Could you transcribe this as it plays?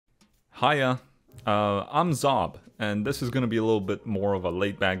Hiya, I'm Zob, and this is going to be a little bit more of a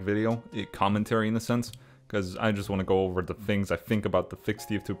laid-back video, a commentary in a sense, because I just want to go over the things I think about the Fix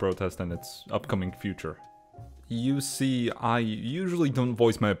TF2 protest and its upcoming future. You see, I usually don't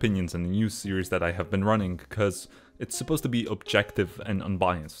voice my opinions in the news series that I have been running, because it's supposed to be objective and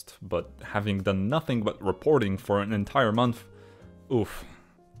unbiased, but having done nothing but reporting for an entire month, oof.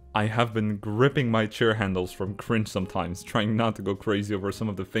 I have been gripping my chair handles from cringe sometimes, trying not to go crazy over some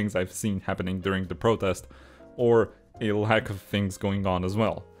of the things I've seen happening during the protest, or a lack of things going on as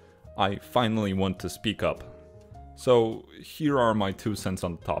well. I finally want to speak up. So here are my 2 cents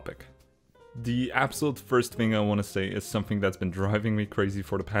on the topic. The absolute first thing I want to say is something that's been driving me crazy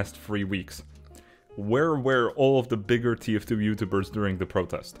for the past 3 weeks. Where were all of the bigger TF2 YouTubers during the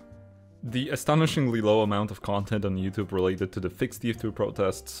protest? The astonishingly low amount of content on YouTube related to the Fix TF2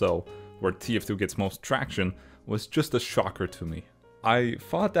 protest, so where TF2 gets most traction, was just a shocker to me. I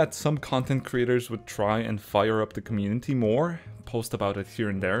thought that some content creators would try and fire up the community more, post about it here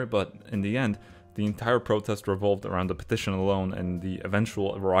and there, but in the end, the entire protest revolved around the petition alone and the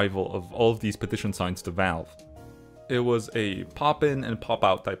eventual arrival of all of these petition signs to Valve. It was a pop-in and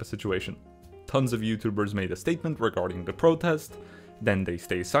pop-out type of situation. Tons of YouTubers made a statement regarding the protest, then they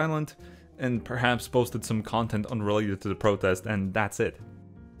stay silent, and perhaps posted some content unrelated to the protest, and that's it.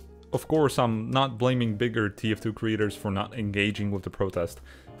 Of course, I'm not blaming bigger TF2 creators for not engaging with the protest.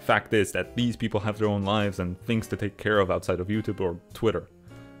 Fact is that these people have their own lives and things to take care of outside of YouTube or Twitter.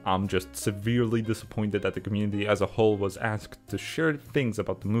 I'm just severely disappointed that the community as a whole was asked to share things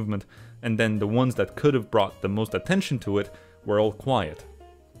about the movement, and then the ones that could have brought the most attention to it were all quiet.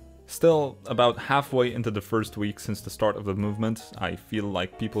 Still, about halfway into the first week since the start of the movement, I feel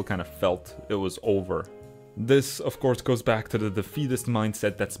like people kind of felt it was over. This, of course, goes back to the defeatist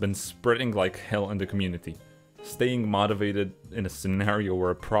mindset that's been spreading like hell in the community. Staying motivated in a scenario where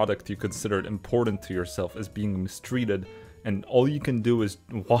a product you considered important to yourself is being mistreated, and all you can do is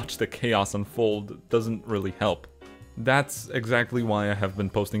watch the chaos unfold, doesn't really help. That's exactly why I have been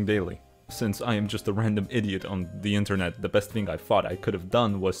posting daily. Since I am just a random idiot on the internet, the best thing I thought I could have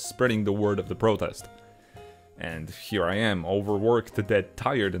done was spreading the word of the protest. And here I am, overworked, dead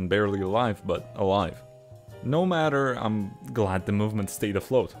tired, and barely alive, but alive. No matter, I'm glad the movement stayed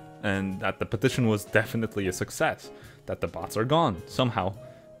afloat, and that the petition was definitely a success, that the bots are gone, somehow,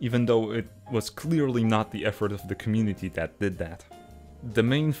 even though it was clearly not the effort of the community that did that. The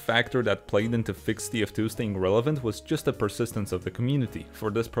main factor that played into Fix TF2 staying relevant was just the persistence of the community for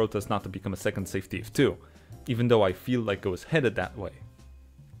this protest not to become a second Safe TF2, even though I feel like it was headed that way.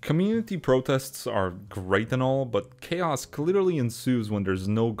 Community protests are great and all, but chaos clearly ensues when there's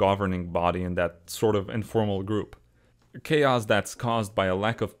no governing body in that sort of informal group. Chaos that's caused by a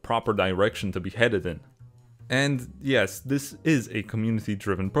lack of proper direction to be headed in. And yes, this is a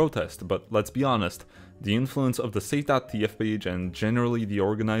community-driven protest, but let's be honest, the influence of the Safe.tf page and generally the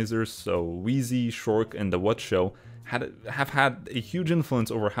organizers, so Wheezy, Shork, and The What Show, have had a huge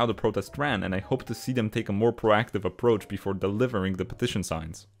influence over how the protest ran, and I hope to see them take a more proactive approach before delivering the petition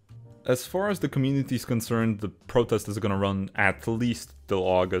signs. As far as the community is concerned, the protest is going to run at least till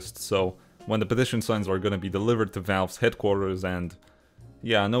August, so when the petition signs are going to be delivered to Valve's headquarters, and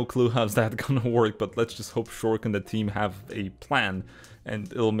yeah, no clue how's that gonna work, but let's just hope Shork and the team have a plan,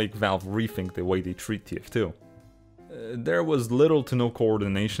 and it'll make Valve rethink the way they treat TF2. There was little to no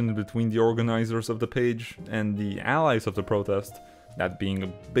coordination between the organizers of the page and the allies of the protest, that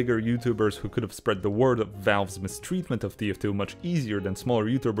being bigger YouTubers who could have spread the word of Valve's mistreatment of TF2 much easier than smaller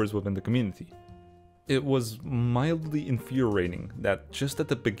YouTubers within the community. It was mildly infuriating that just at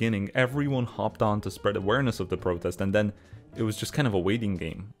the beginning everyone hopped on to spread awareness of the protest, and then it was just kind of a waiting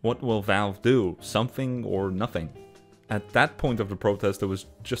game. What will Valve do? Something or nothing? At that point of the protest, it was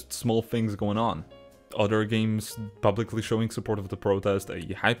just small things going on. Other games publicly showing support of the protest,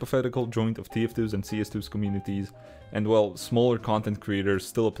 a hypothetical joint of TF2's and CS2's communities, and well, smaller content creators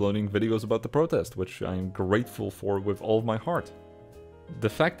still uploading videos about the protest, which I am grateful for with all of my heart. The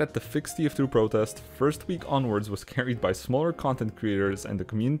fact that the Fix TF2 protest, first week onwards, was carried by smaller content creators and the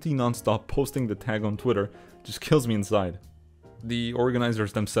community non-stop posting the tag on Twitter just kills me inside. The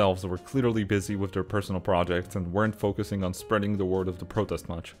organizers themselves were clearly busy with their personal projects and weren't focusing on spreading the word of the protest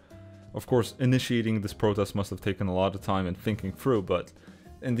much. Of course, initiating this protest must have taken a lot of time and thinking through, but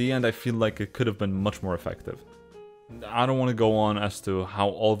in the end I feel like it could have been much more effective. I don't want to go on as to how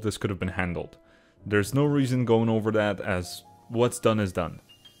all of this could have been handled. There's no reason going over that, as what's done is done.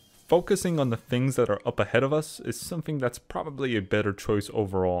 Focusing on the things that are up ahead of us is something that's probably a better choice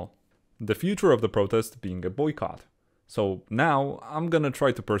overall. The future of the protest being a boycott. So now, I'm gonna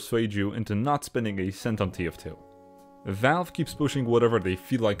try to persuade you into not spending a cent on TF2. Valve keeps pushing whatever they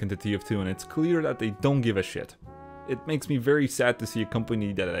feel like into TF2 and it's clear that they don't give a shit. It makes me very sad to see a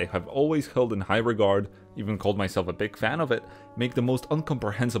company that I have always held in high regard, even called myself a big fan of it, make the most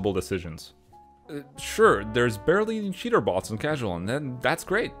incomprehensible decisions. Sure, there's barely any cheater bots on casual and that's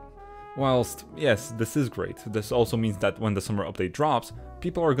great. Whilst, yes, this is great, this also means that when the summer update drops,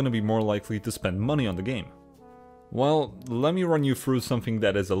 people are going to be more likely to spend money on the game. Well, let me run you through something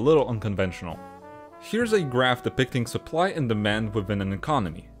that is a little unconventional. Here's a graph depicting supply and demand within an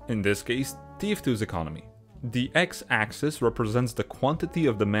economy, in this case, TF2's economy. The x-axis represents the quantity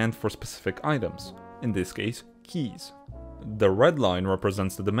of demand for specific items, in this case, keys. The red line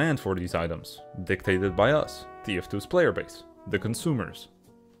represents the demand for these items, dictated by us, TF2's player base, the consumers.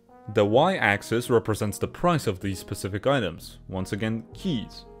 The y-axis represents the price of these specific items, once again,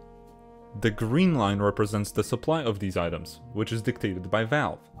 keys. The green line represents the supply of these items, which is dictated by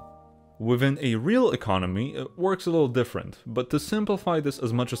Valve. Within a real economy, it works a little different, but to simplify this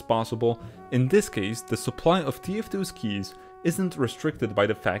as much as possible, in this case, the supply of TF2's keys isn't restricted by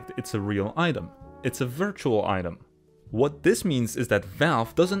the fact it's a real item. It's a virtual item. What this means is that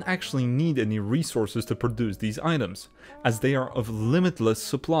Valve doesn't actually need any resources to produce these items, as they are of limitless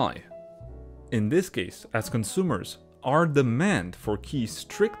supply. In this case, as consumers, our demand for keys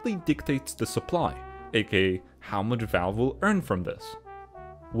strictly dictates the supply, aka how much Valve will earn from this.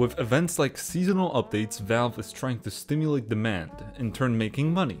 With events like seasonal updates, Valve is trying to stimulate demand, in turn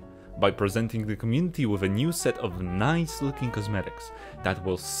making money, by presenting the community with a new set of nice looking cosmetics that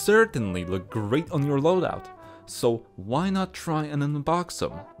will certainly look great on your loadout, so why not try and unbox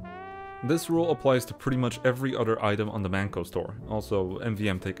them? This rule applies to pretty much every other item on the Manco store, also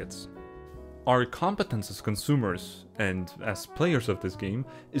MVM tickets. Our competence as consumers, and as players of this game,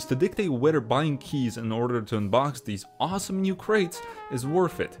 is to dictate whether buying keys in order to unbox these awesome new crates is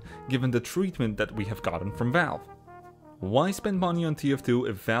worth it, given the treatment that we have gotten from Valve. Why spend money on TF2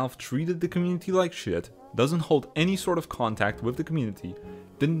 if Valve treated the community like shit, doesn't hold any sort of contact with the community,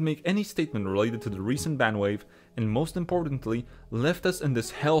 didn't make any statement related to the recent ban wave, and most importantly, left us in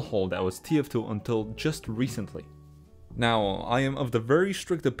this hellhole that was TF2 until just recently? Now, I am of the very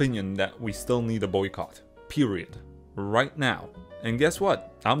strict opinion that we still need a boycott. Period. Right now. And guess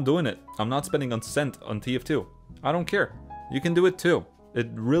what? I'm doing it. I'm not spending a cent on TF2. I don't care. You can do it too. It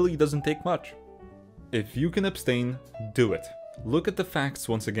really doesn't take much. If you can abstain, do it. Look at the facts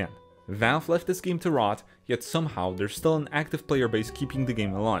once again. Valve left this game to rot, yet somehow there's still an active player base keeping the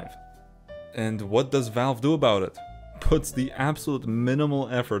game alive. And what does Valve do about it? Puts the absolute minimal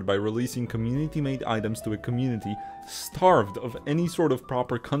effort by releasing community-made items to a community starved of any sort of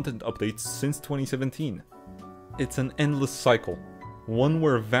proper content updates since 2017. It's an endless cycle, one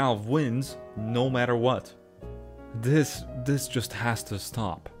where Valve wins no matter what. This just has to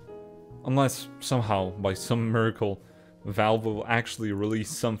stop. Unless somehow, by some miracle, Valve will actually release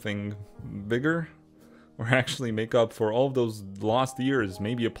something bigger? Or actually make up for all of those lost years,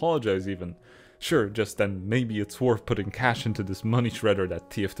 maybe apologize even. Sure, just then maybe it's worth putting cash into this money shredder that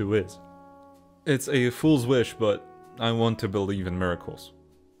TF2 is. It's a fool's wish, but I want to believe in miracles.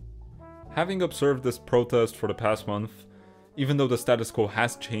 Having observed this protest for the past month, even though the status quo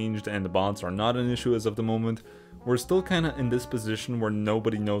has changed and the bots are not an issue as of the moment, we're still kinda in this position where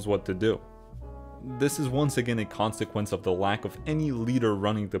nobody knows what to do. This is once again a consequence of the lack of any leader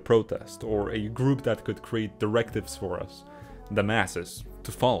running the protest, or a group that could create directives for us, the masses,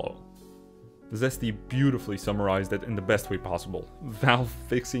 to follow. Zesty beautifully summarized it in the best way possible. Valve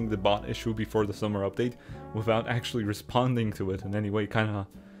fixing the bot issue before the summer update without actually responding to it in any way kinda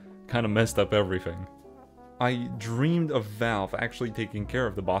messed up everything. I dreamed of Valve actually taking care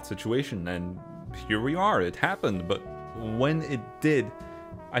of the bot situation, and here we are, it happened, but when it did,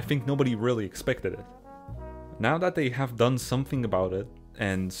 I think nobody really expected it. Now that they have done something about it,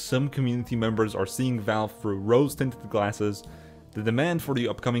 and some community members are seeing Valve through rose-tinted glasses, the demand for the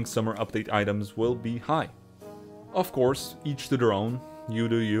upcoming summer update items will be high. Of course, each to their own, you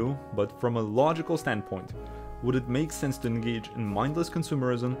do you, but from a logical standpoint, would it make sense to engage in mindless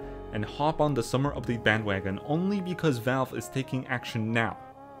consumerism and hop on the summer update bandwagon only because Valve is taking action now?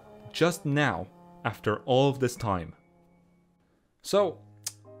 Just now, after all of this time. So,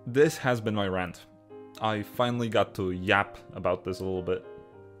 this has been my rant. I finally got to yap about this a little bit.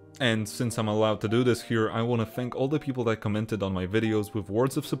 And since I'm allowed to do this here, I want to thank all the people that commented on my videos with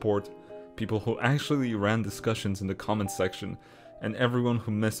words of support, people who actually ran discussions in the comments section, and everyone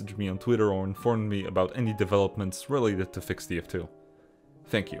who messaged me on Twitter or informed me about any developments related to Fix TF2.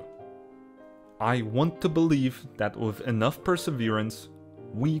 Thank you. I want to believe that with enough perseverance,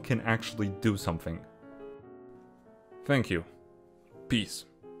 we can actually do something. Thank you. Peace.